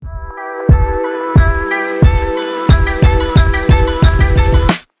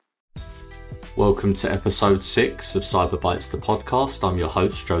Welcome to episode 6 of Cyberbytes the podcast. I'm your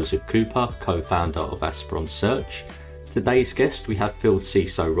host, Joseph Cooper, co-founder of Aspiron Search. Today's guest, we have Field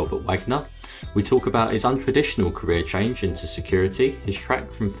CISO Robert Wagner. We talk about his untraditional career change into security, his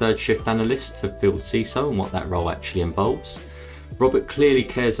track from third shift analyst to Field CISO and what that role actually involves. Robert clearly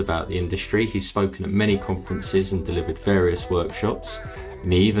cares about the industry. He's spoken at many conferences and delivered various workshops,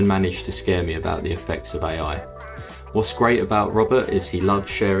 and he even managed to scare me about the effects of AI. What's great about Robert is he loves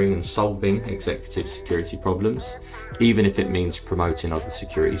sharing and solving executive security problems, even if it means promoting other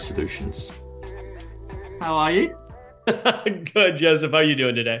security solutions. How are you? Good, Joseph. How are you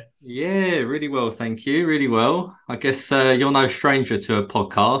doing today? Yeah, really well, thank you. Really well. I guess you're no stranger to a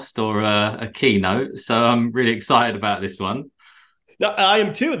podcast or a keynote, so I'm really excited about this one. No, I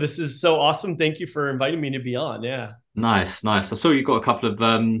am too. This is so awesome. Thank you for inviting me to be on. Yeah. Nice. I saw you've got a couple of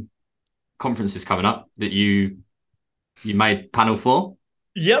conferences coming up that you made panel for.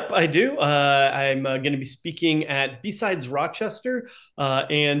 Yep, I do. I'm going to be speaking at B-Sides Rochester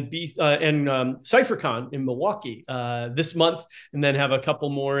and CypherCon in Milwaukee this month, and then have a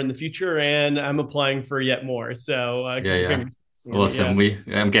couple more in the future. And I'm applying for yet more. So Yeah. Awesome. Yeah.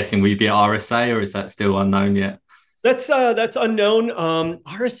 I'm guessing we be at RSA, or is that still unknown yet? That's unknown.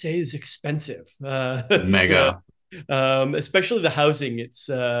 RSA is expensive. Mega. So, especially the housing,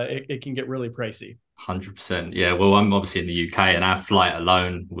 it can get really pricey. 100%. Yeah. Well, I'm obviously in the UK, and our flight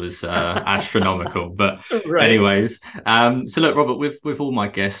alone was astronomical. But Right. anyways, so look, Robert, with all my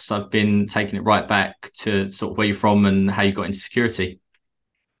guests, I've been taking it right back to sort of where you're from and how you got into security.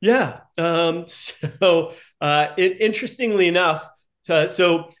 Yeah. Interestingly enough,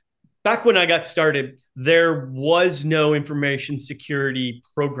 so back when I got started, there was no information security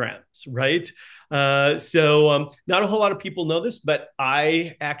programs, right? Not a whole lot of people know this, but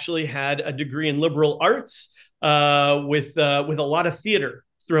I actually had a degree in liberal arts with a lot of theater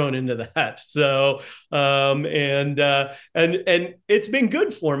thrown into that. And it's been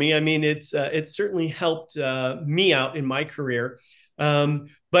good for me. I mean, it's certainly helped me out in my career.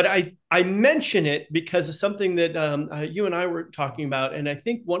 But I mention it because of something that you and I were talking about. And I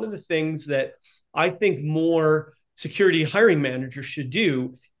think one of the things that I think more security hiring managers should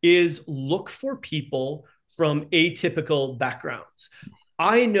do is look for people from atypical backgrounds.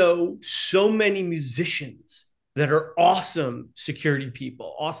 I know so many musicians that are awesome security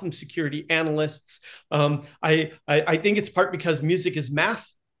people, awesome security analysts. I think it's part because music is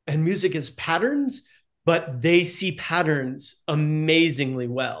math and music is patterns, but they see patterns amazingly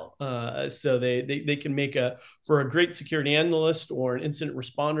well. So they can make for a great security analyst or an incident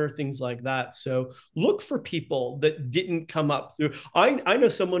responder, things like that. So look for people that didn't come up through. I know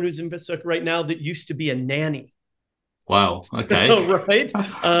someone who's in VISOC right now that used to be a nanny. Wow. Okay. Right.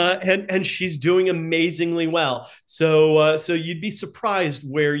 And she's doing amazingly well. So you'd be surprised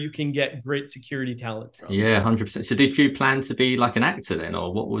where you can get great security talent from. Yeah, 100%. So did you plan to be like an actor then,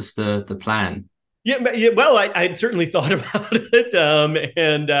 or what was the plan? Yeah, well, I certainly thought about it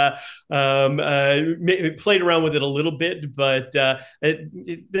and played around with it a little bit, but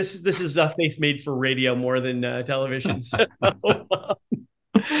this is a face made for radio more than television. So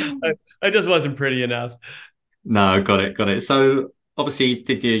I just wasn't pretty enough. No, got it. So obviously you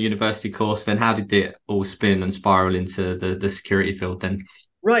did your university course, then how did it all spin and spiral into the security field then?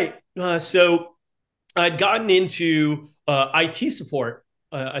 Right. So I'd gotten into IT support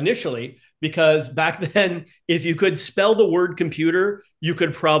initially, because back then, if you could spell the word computer, you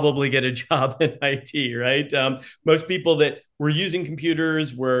could probably get a job in IT, right? Most people that were using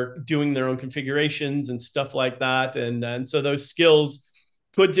computers were doing their own configurations and stuff like that. And so those skills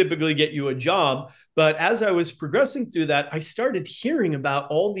could typically get you a job. But as I was progressing through that, I started hearing about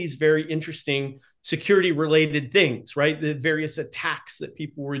all these very interesting security related things, right? The various attacks that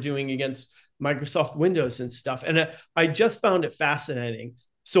people were doing against Microsoft Windows and stuff. And I just found it fascinating.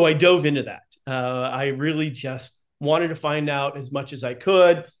 So I dove into that. I really just wanted to find out as much as I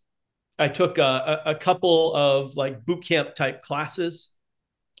could. I took a couple of like boot camp type classes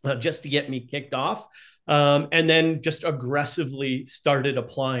just to get me kicked off. And then just aggressively started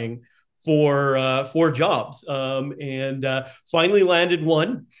applying for jobs and finally landed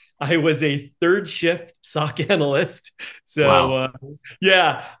one. I was a third shift SOC analyst. So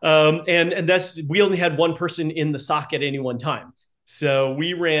Wow. and we only had one person in the SOC at any one time. So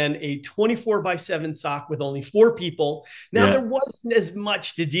we ran a 24/7 SOC with only 4 people. Now, Yeah. there wasn't as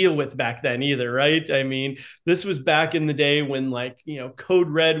much to deal with back then either, right? I mean, this was back in the day when Code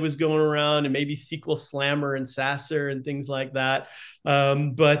Red was going around and maybe SQL Slammer and Sasser and things like that.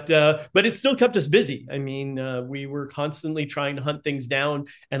 But it still kept us busy. I mean, we were constantly trying to hunt things down,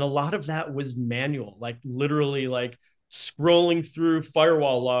 and a lot of that was manual, like literally like scrolling through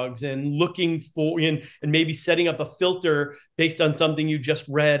firewall logs and looking for and maybe setting up a filter based on something you just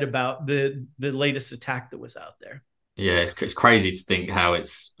read about the latest attack that was out there. Yeah, it's crazy to think how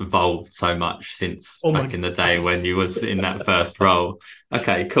it's evolved so much since Oh back my in the day God. when you was in that first role.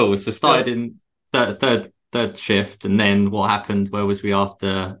 Okay, cool. So Yeah. started in third shift, and then what happened? Where was we after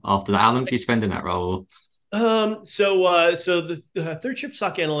that? How long did you spend in that role? So the third shift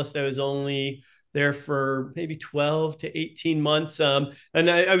SOC analyst, I was only there for maybe 12 to 18 months. And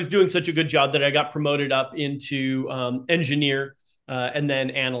I was doing such a good job that I got promoted up into engineer and then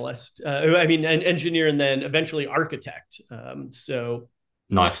analyst. An engineer and then eventually architect.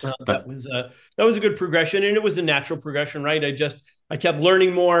 Nice. That That was a good progression, and it was a natural progression, right? I kept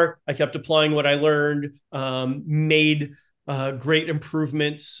learning more. I kept applying what I learned. Made great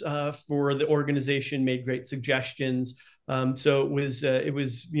improvements for the organization. Made great suggestions. So it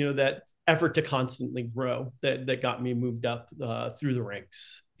was that effort to constantly grow that got me moved up through the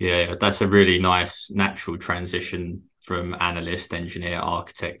ranks. Yeah, that's a really nice natural transition from analyst, engineer,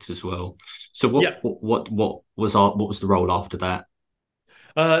 architect as well. So Yeah. what was the role after that?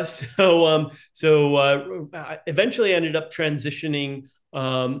 Eventually I ended up transitioning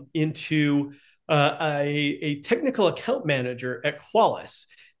into a technical account manager at Qualys.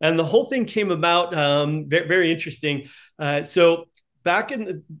 And the whole thing came about very, very interesting. So back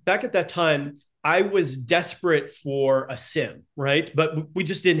at that time, I was desperate for a SIM, right? But we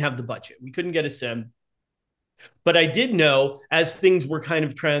just didn't have the budget. We couldn't get a SIM. But I did know as things were kind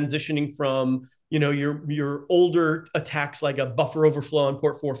of transitioning from your older attacks like a buffer overflow on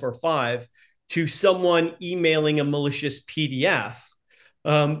port 445 to someone emailing a malicious PDF.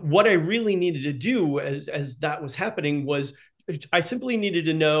 What I really needed to do as that was happening was I simply needed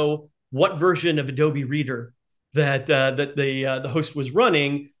to know what version of Adobe Reader that the host was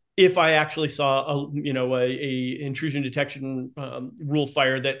running if I actually saw a intrusion detection rule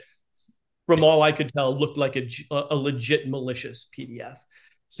fire that, from all I could tell, looked like a legit malicious PDF.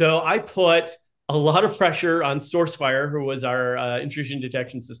 So I put a lot of pressure on SourceFire, who was our intrusion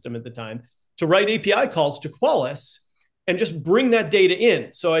detection system at the time, to write API calls to Qualys and just bring that data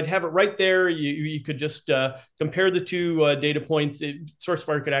in. So I'd have it right there. You could just compare the two data points.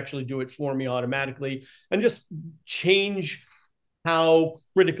 SourceFire could actually do it for me automatically and just change how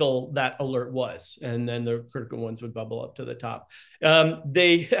critical that alert was, and then the critical ones would bubble up to the top. I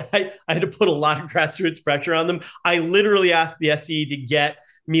had to put a lot of grassroots pressure on them. I literally asked the SE to get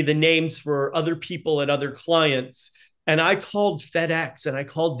me the names for other people at other clients, and I called FedEx and I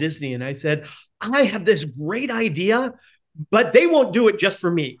called Disney and I said, I have this great idea, but they won't do it just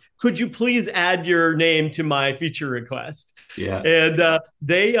for me. Could you please add your name to my feature request? Yeah. And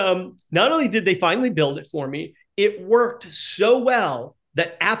they not only did they finally build it for me, it worked so well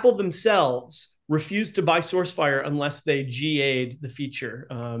that Apple themselves refused to buy SourceFire unless they GA'd the feature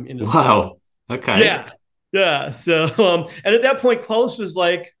into the Wow. Okay. Yeah. Yeah. So and at that point, Qualys was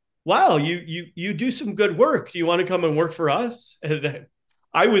like, wow, you do some good work. Do you want to come and work for us? And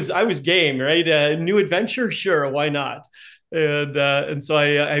I was game, right? New adventure, sure, why not? And so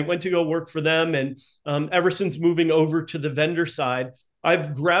I went to go work for them, and ever since moving over to the vendor side,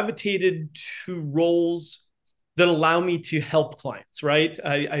 I've gravitated to roles that allow me to help clients. Right?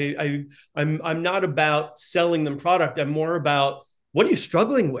 I'm not about selling them product. I'm more about, what are you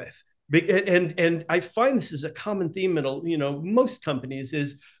struggling with? And I find this is a common theme in most companies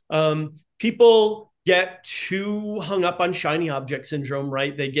is people get too hung up on shiny object syndrome,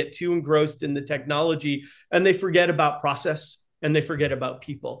 right? They get too engrossed in the technology and they forget about process and they forget about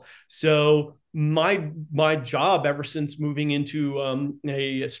people. So my job ever since moving into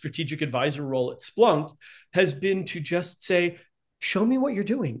a strategic advisor role at Splunk has been to just say, show me what you're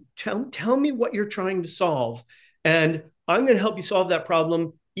doing. Tell me what you're trying to solve. And I'm going to help you solve that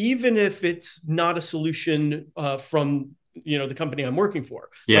problem, even if it's not a solution from the company I'm working for.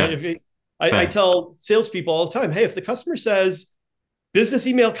 Yeah. Right? I tell salespeople all the time, hey, if the customer says business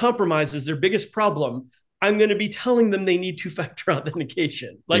email compromise is their biggest problem, I'm going to be telling them they need two-factor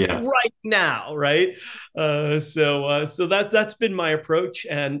authentication, right now, right? So that's been my approach,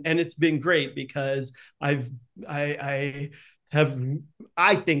 and it's been great because I have,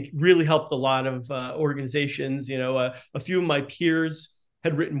 I think, really helped a lot of organizations. A few of my peers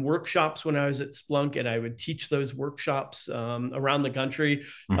had written workshops when I was at Splunk, and I would teach those workshops around the country,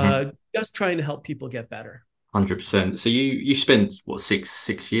 just trying to help people get better. 100%. So you spent what,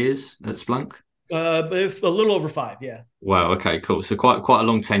 six years at Splunk? A little over 5, yeah. Wow. Okay. Cool. So quite a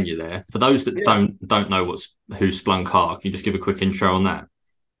long tenure there. For those that don't know who Splunk are, can you just give a quick intro on that?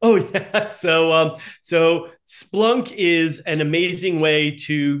 Oh yeah. So Splunk is an amazing way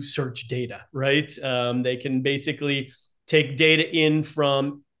to search data, right? They can basically take data in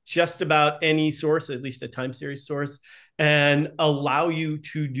from just about any source, at least a time series source, and allow you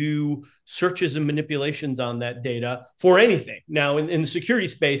to do searches and manipulations on that data for anything. Now, in the security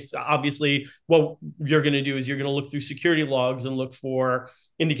space, obviously, what you're going to do is you're going to look through security logs and look for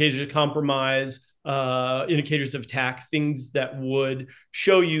indicators of compromise, indicators of attack, things that would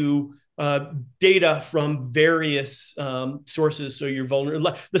show you data from various sources. So you're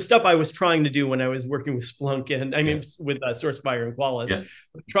vulnerable. The stuff I was trying to do when I was working with Splunk and I mean with SourceFire and Qualys, Yeah.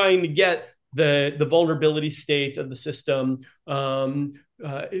 trying to get the vulnerability state of the system,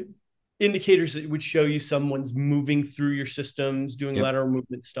 indicators that would show you someone's moving through your systems, doing Yep. lateral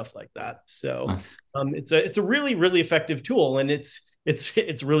movement, stuff like that. So Nice. it's a really effective tool, and it's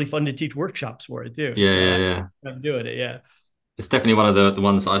really fun to teach workshops for it too. Yeah, So yeah, yeah. I'm doing it. Yeah. It's definitely one of the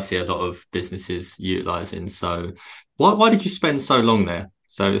ones I see a lot of businesses utilizing. So why did you spend so long there?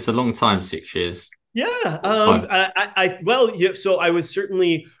 So it's a long time, 6 years. Yeah. Fine. Well, yeah, so I was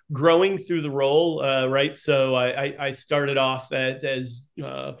certainly growing through the role, right? So I started off as,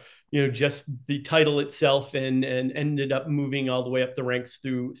 just the title itself and ended up moving all the way up the ranks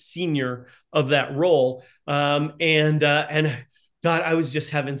through senior of that role. And God, I was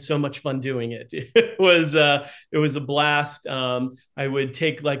just having so much fun doing it. It was a blast. I would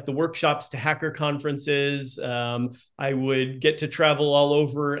take like the workshops to hacker conferences. I would get to travel all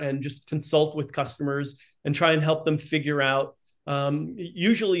over and just consult with customers and try and help them figure out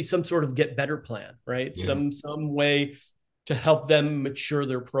usually some sort of get better plan, right? Yeah. Some way to help them mature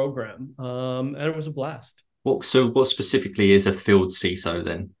their program. And it was a blast. What specifically is a field CISO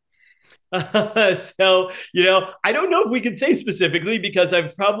then? So, I don't know if we can say specifically because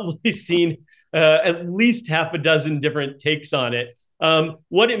I've probably seen at least half a dozen different takes on it.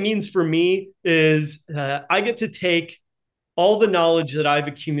 What it means for me is I get to take all the knowledge that I've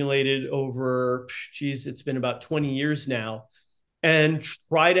accumulated over, geez, it's been about 20 years now, and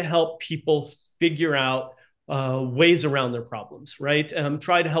try to help people figure out ways around their problems, right?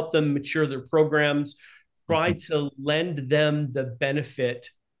 Try to help them mature their programs, try to lend them the benefit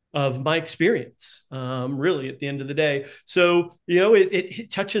of my experience, really, at the end of the day. So, it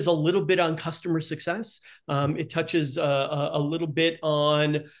touches a little bit on customer success. It touches a little bit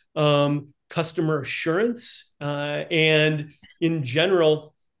on customer assurance. And in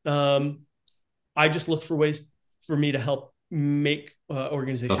general, I just look for ways for me to help make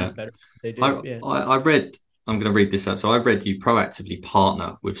organizations Okay. better. They do. Yeah. I read, I'm going to read this out. So I've read you proactively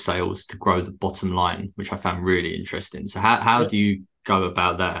partner with sales to grow the bottom line, which I found really interesting. So how do you go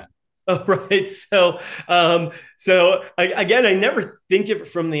about that? Oh, right. Again, I never think of it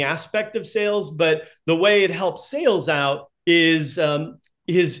from the aspect of sales, but the way it helps sales out is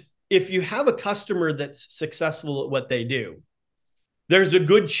if you have a customer that's successful at what they do, there's a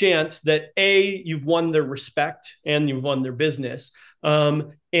good chance that you've won their respect and you've won their business.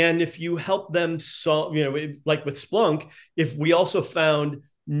 And if you help them solve, like with Splunk, if we also found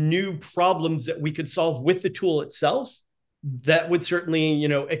new problems that we could solve with the tool itself, that would certainly,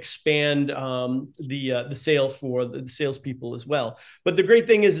 expand the sale for the salespeople as well. But the great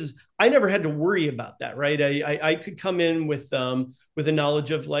thing is I never had to worry about that, right? I could come in with a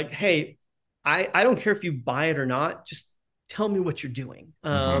knowledge of like, hey, I don't care if you buy it or not, just tell me what you're doing.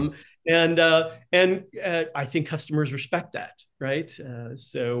 Mhm. And I think customers respect that, right?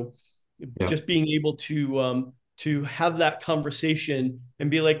 So Yeah. just being able to have that conversation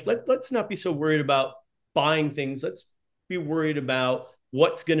and be like, let's not be so worried about buying things. Let's be worried about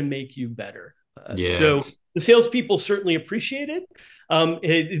what's going to make you better. Yeah. So the salespeople certainly appreciate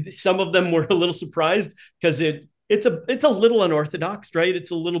it. Some of them were a little surprised because it's a little unorthodox, right?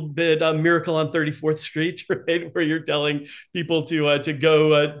 It's a little bit Miracle on 34th Street, right, where you're telling people to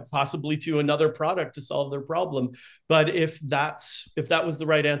go possibly to another product to solve their problem. But if that was the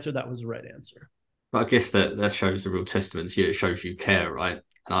right answer, that was the right answer. But I guess that shows a real testament to you. It shows you care, right?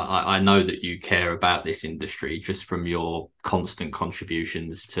 I know that you care about this industry just from your constant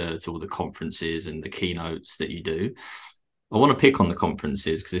contributions to all the conferences and the keynotes that you do. I want to pick on the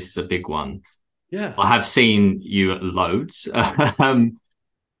conferences because this is a big one. Yeah. I have seen you at loads.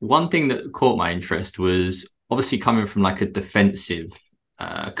 One thing that caught my interest was obviously coming from like a defensive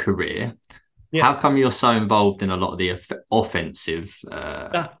career. Yeah. How come you're so involved in a lot of the offensive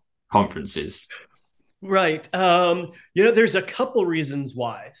conferences? Right. There's a couple reasons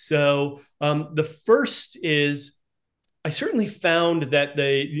why. So the first is I certainly found that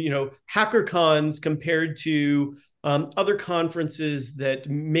hacker cons compared to other conferences that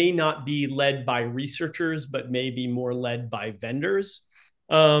may not be led by researchers, but may be more led by vendors.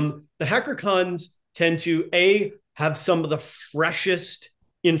 The HackerCons tend to have some of the freshest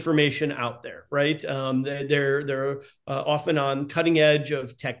information out there, right? They're often on cutting edge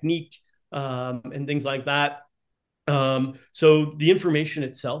of technique and things like that. So the information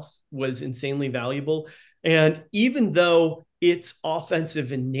itself was insanely valuable. And even though it's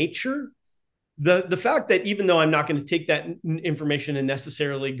offensive in nature, the fact that even though I'm not going to take that information and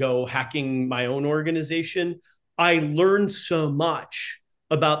necessarily go hacking my own organization, I learned so much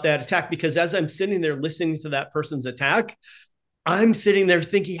about that attack, because as I'm sitting there listening to that person's attack, I'm sitting there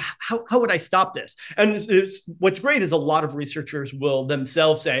thinking, how would I stop this? And what's great is a lot of researchers will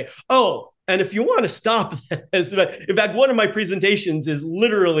themselves say, oh, and if you want to stop this, in fact, one of my presentations is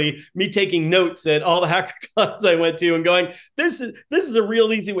literally me taking notes at all the hackathons I went to and going, this is a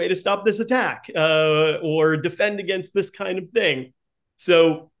real easy way to stop this attack or defend against this kind of thing.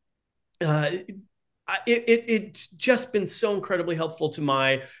 So it's just been so incredibly helpful to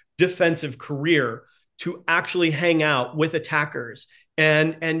my defensive career to actually hang out with attackers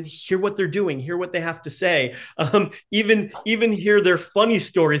and hear what they're doing, hear what they have to say, even hear their funny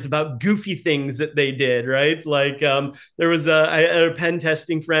stories about goofy things that they did, right? Like there was a pen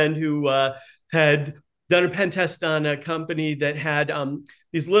testing friend who had done a pen test on a company that had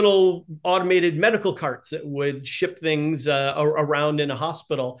these little automated medical carts that would ship things around in a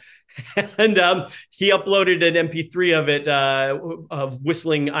hospital. And he uploaded an MP3 of it of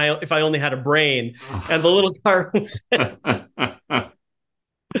whistling "If I Only Had a Brain," and the little cart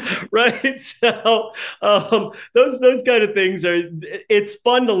right. So those kind of things it's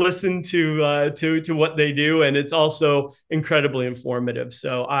fun to listen to what they do, and it's also incredibly informative.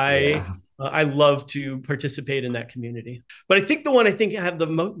 So I love to participate in that community. But I think the one I think I have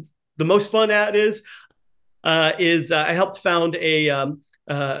the most fun at is I helped found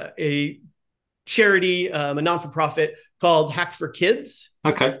a charity, a non-for-profit called Hack for Kids.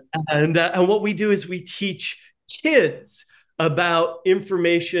 Okay. And what we do is we teach kids about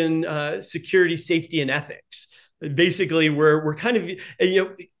information security, safety, and ethics. Basically, we're kind of,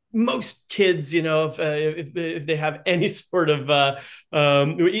 most kids, if they have any sort of,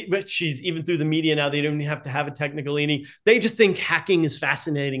 she's even through the media now, they don't even have to have a technical leaning. They just think hacking is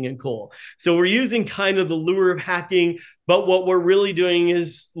fascinating and cool. So we're using kind of the lure of hacking, but what we're really doing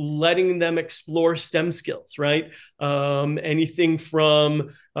is letting them explore STEM skills, right? Anything from,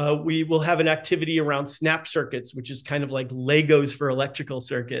 we will have an activity around snap circuits, which is kind of like Legos for electrical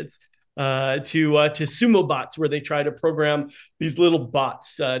circuits. To sumo bots, where they try to program these little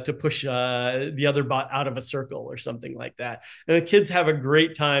bots to push the other bot out of a circle or something like that. And the kids have a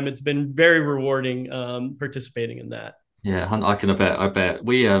great time. It's been very rewarding participating in that. Yeah, I can I bet.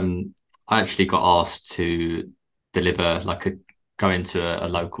 I actually got asked to deliver go into a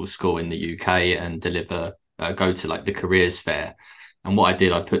local school in the UK and go to like the careers fair. And what I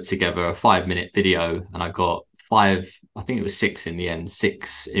did, I put together a 5-minute video, and I got I think it was 6 in the end,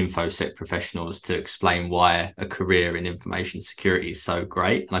 6 InfoSec professionals to explain why a career in information security is so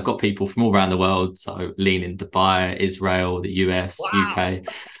great. And I got people from all around the world, so Lean in Dubai, Israel, the US, wow. UK.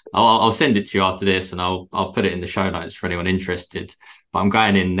 I'll send it to you after this, and I'll put it in the show notes for anyone interested. But I'm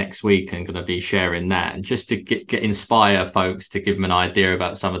going in next week and going to be sharing that, and just to inspire folks, to give them an idea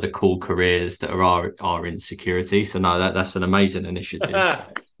about some of the cool careers that are in security. So no, that's an amazing initiative.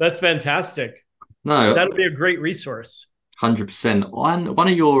 That's fantastic. No, that'll be a great resource. 100%. One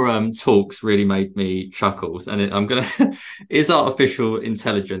of your talks really made me chuckle, and is artificial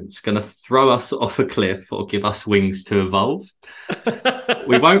intelligence going to throw us off a cliff or give us wings to evolve?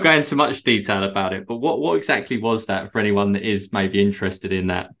 We won't go into much detail about it, but what exactly was that for anyone that is maybe interested in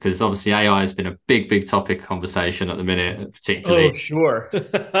that? Because obviously AI has been a big topic of conversation at the minute, particularly. Oh, sure.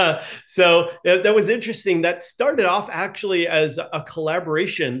 So that was interesting. That started off actually as a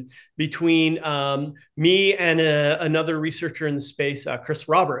collaboration between me and another researcher in the space, Chris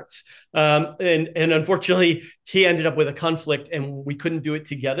Roberts. And unfortunately, he ended up with a conflict and we couldn't do it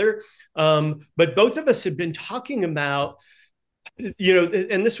together. But both of us had been talking about,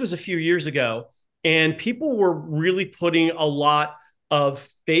 and this was a few years ago, and people were really putting a lot of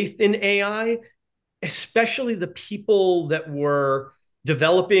faith in AI, especially the people that were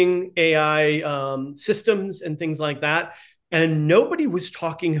developing AI systems and things like that. And nobody was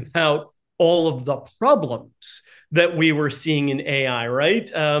talking about all of the problems that we were seeing in AI, right?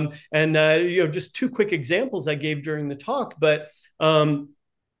 Just 2 quick examples I gave during the talk, but one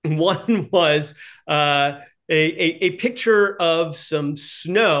was a picture of some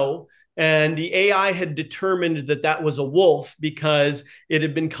snow, and the AI had determined that was a wolf because it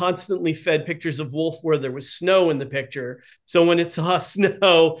had been constantly fed pictures of wolf where there was snow in the picture. So when it saw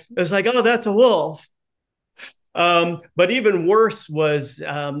snow, it was like, oh, that's a wolf. But even worse was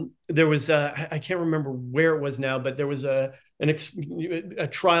there was I can't remember where it was now, but there was a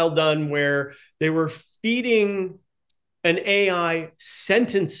trial done where they were feeding an AI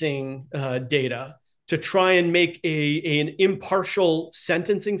sentencing data to try and make an impartial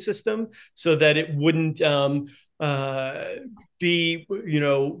sentencing system so that it wouldn't be,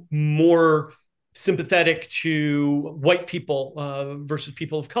 more sympathetic to white people versus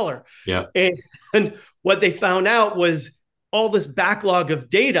people of color. Yeah. And what they found out was all this backlog of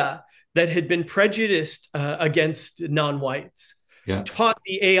data that had been prejudiced against non-whites taught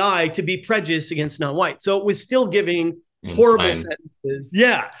the AI to be prejudiced against non-whites. So it was still giving horrible sentences.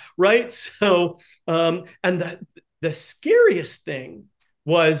 Yeah, right. So, and the scariest thing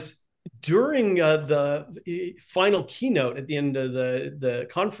was during the final keynote at the end of the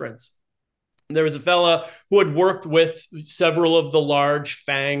conference, there was a fella who had worked with several of the large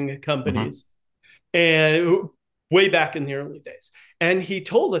FANG companies, and way back in the early days. And he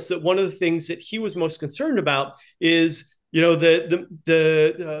told us that one of the things that he was most concerned about is,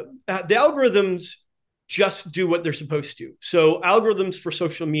 the algorithms just do what they're supposed to. So algorithms for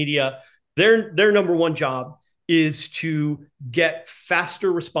social media, their number one job is to get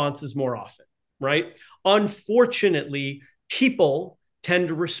faster responses more often, right? Unfortunately, people tend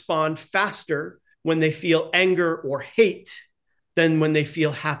to respond faster when they feel anger or hate than when they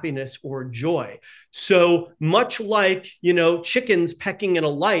feel happiness or joy. So much like, chickens pecking at a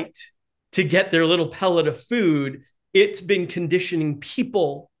light to get their little pellet of food, it's been conditioning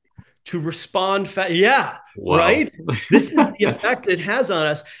people to respond Yeah, wow. Right? This is the effect it has on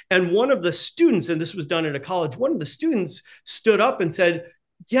us. And one of the students, and this was done at a college, one of the students stood up and said,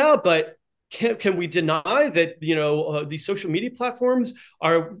 yeah, but can we deny that, these social media platforms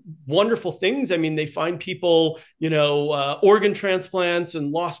are wonderful things? I mean, they find people, organ transplants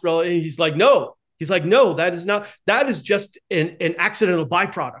and lost relatives. And he's like, no, that is not, that is just an accidental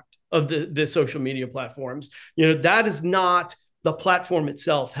byproduct of the social media platforms. That is not the platform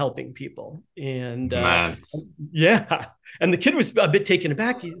itself helping people. And yeah. And the kid was a bit taken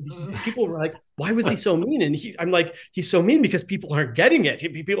aback. People were like, why was he so mean? And I'm like, he's so mean because people aren't getting it.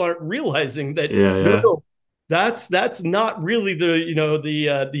 People aren't realizing that no, that's not really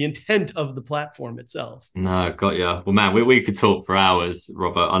the intent of the platform itself. No, got you. Well, man, we could talk for hours,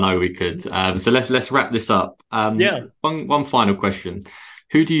 Robert. I know we could. So let's wrap this up. One final question.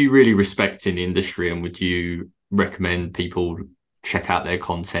 Who do you really respect in the industry, and would you recommend people check out their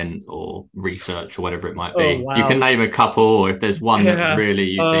content or research or whatever it might be? Oh, wow. You can name a couple, or if there's one that really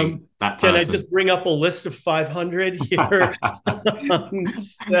you think that person. Can I just bring up a list of 500 here?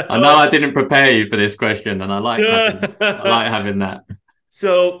 I know I didn't prepare you for this question, and I like having that.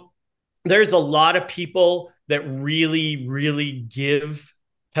 So there's a lot of people that really, really give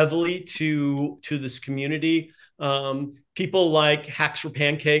heavily to this community. People like Hacks for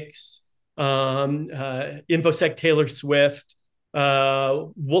Pancakes, InfoSec Taylor Swift,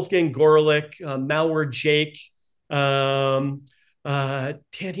 Wolfgang Gorelick, Malware Jake, Tanya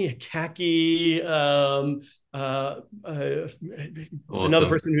Kaki, another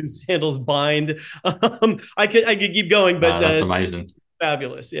person who's handles Bind. I could keep going, but that's amazing.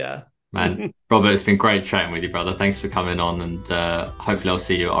 Fabulous, yeah. Man, Robert, it's been great chatting with you, brother. Thanks for coming on, and hopefully I'll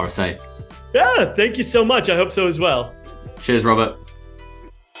see you at RSA. Yeah, thank you so much. I hope so as well. Cheers, Robert.